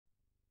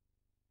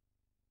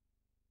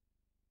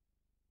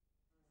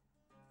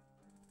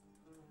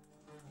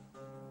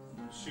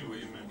See what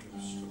you make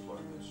of stuff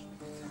like this.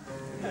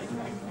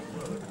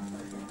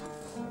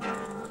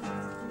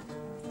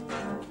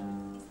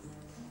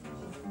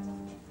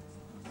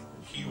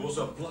 He was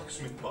a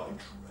blacksmith by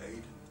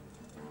trade.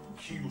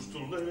 He used to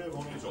live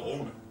on his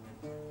own.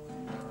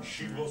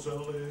 She was a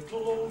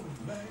little old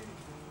maid.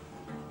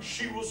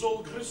 She was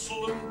all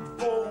gristle and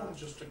bone,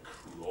 just a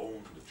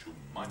crone that you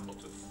might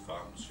not have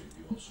fancied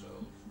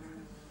yourself.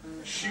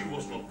 She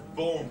was not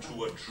born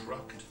to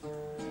attract.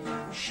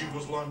 She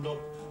was lined up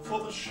for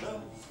the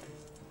shelf.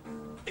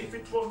 If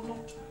it were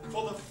not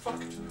for the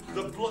fact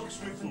the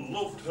blacksmith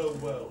loved her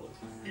well,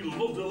 he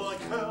loved her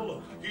like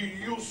hell. He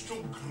used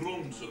to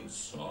grunt and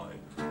sigh,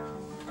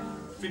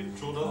 fit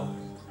to die,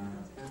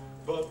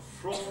 but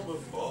from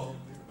afar,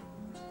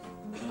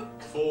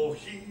 for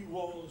he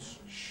was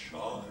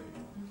shy,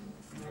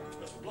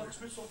 as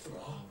blacksmiths often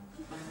are.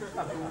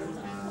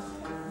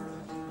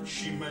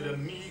 She made a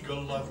meagre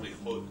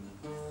livelihood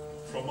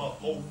from a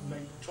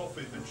homemade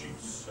toffee that she'd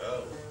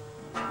sell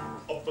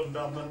up and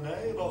down the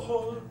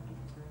neighbourhood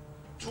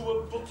to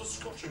a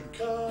butterscotch and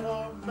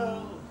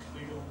caramel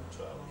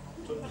clientele.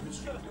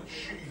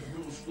 She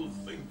used to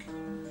think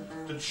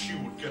that she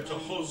would get a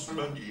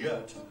husband,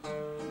 yet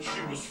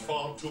she was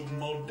far too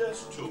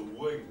modest to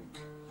wink,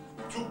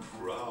 too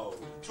proud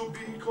to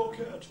be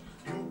coquette.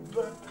 You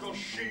bet, 'cause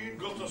she'd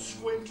got a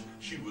squint.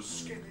 She was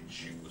skinny,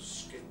 she was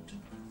skint.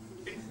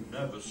 It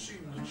never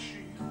seemed that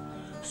she,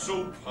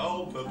 so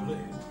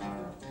palpably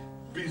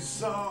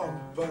bizarre,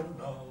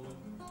 banal,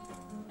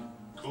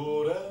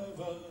 could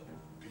ever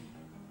be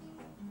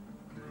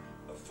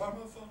a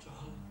femme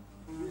fatale.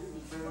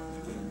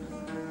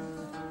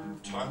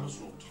 Time was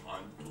no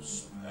time to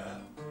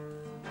spare,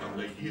 and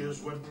the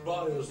years went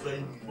by as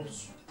they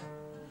must.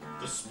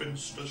 The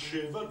spinster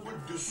shivered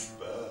with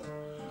despair,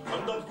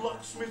 and the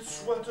blacksmith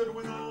sweated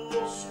with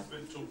lust,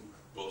 fit to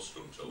bust,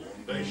 until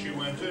one day she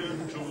went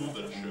into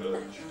the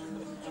church,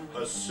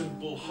 her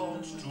simple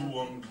heart to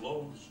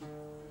unclose.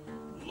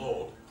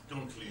 Lord,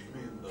 don't leave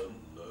me in the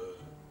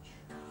lurch.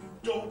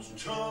 Don't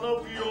turn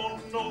up your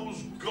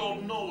nose.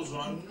 God knows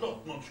I'm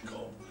not much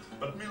cop,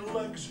 but me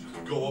legs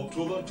go up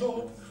to the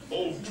top.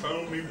 Oh,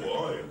 tell me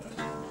why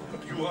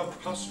you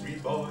have passed me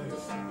by,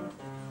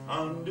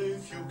 and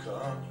if you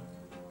can,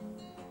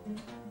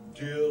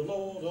 dear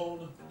Lord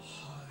on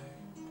high,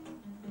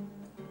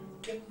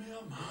 get me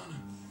a man.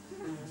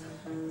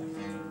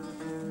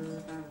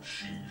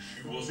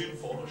 She was in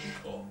for a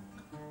shock,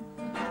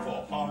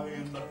 for high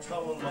in the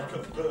tower like a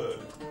bird,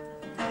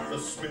 the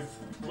smith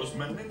was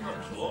mending the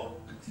clock,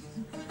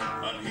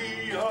 and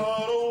he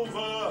had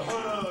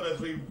overheard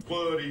every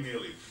word. He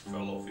nearly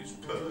fell off his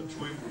perch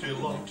with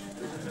delight,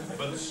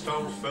 but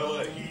stout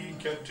fella, he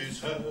kept his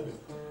head.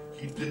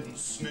 He didn't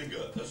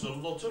snigger as a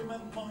lot of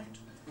men might,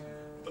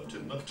 but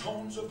in the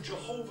tones of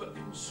Jehovah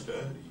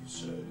instead he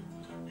said,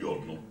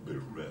 "You're not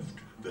bereft,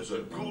 there's a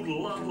good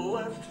lad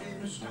left.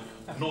 He's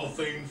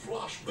nothing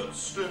flash, but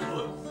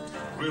still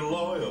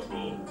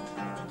reliable,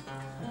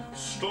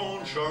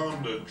 staunch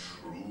and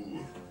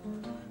true.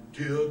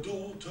 Dear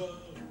daughter,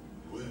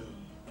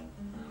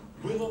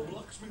 will a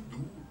blacksmith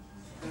do?"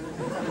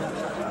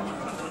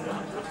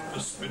 The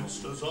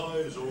spinster's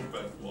eyes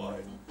opened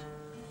wide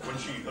when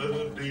she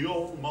heard the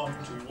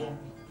Almighty One.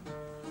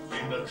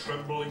 In a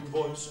trembling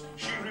voice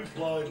she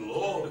replied,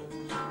 "Lord,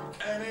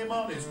 any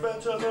man is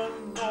better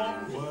than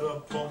none."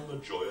 Whereupon the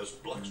joyous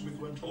blacksmith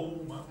went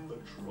home at the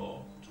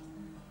trot,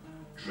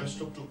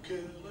 dressed up to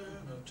kill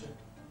in a tick.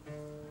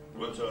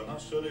 Went and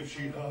asked her if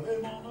she'd have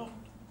him or not.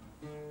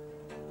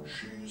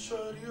 She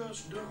said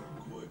yes, damn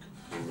quick,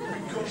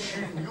 because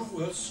she knew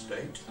her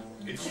state.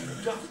 It's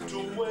daft to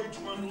wait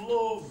when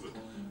love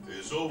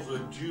is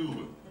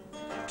overdue,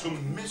 to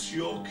miss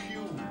your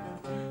cue,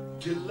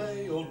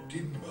 delay or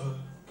demur,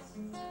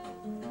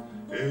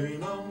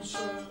 in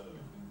answer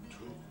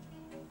to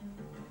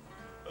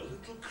a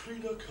little cri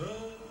de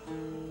coeur.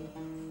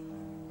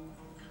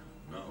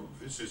 Now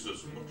this is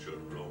as much a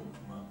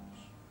romance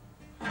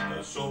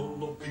as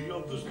all of the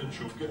others that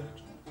you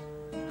get,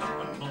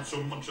 and not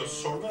so much a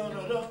song and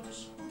a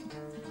dance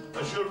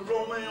as your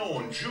Romeo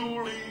and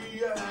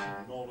Juliet.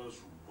 Not as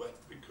wet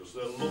because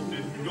their love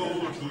didn't go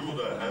to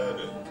the head,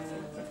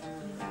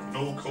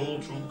 no call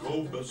to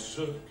go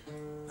berserk.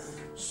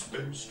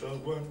 Spinster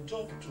went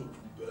up to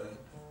bed,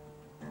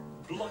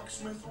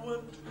 blacksmith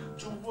went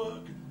to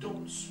work.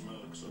 Don't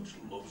smirk, such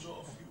loves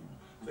are few.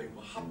 They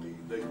were happy,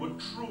 they were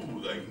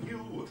true, they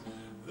knew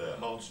their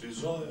heart's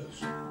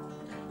desires,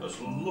 as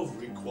love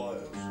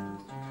requires.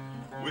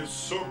 With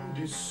some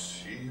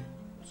deceit,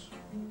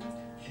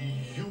 he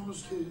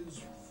used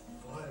his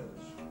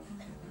fires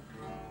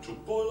to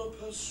boil up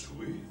her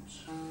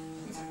sweets.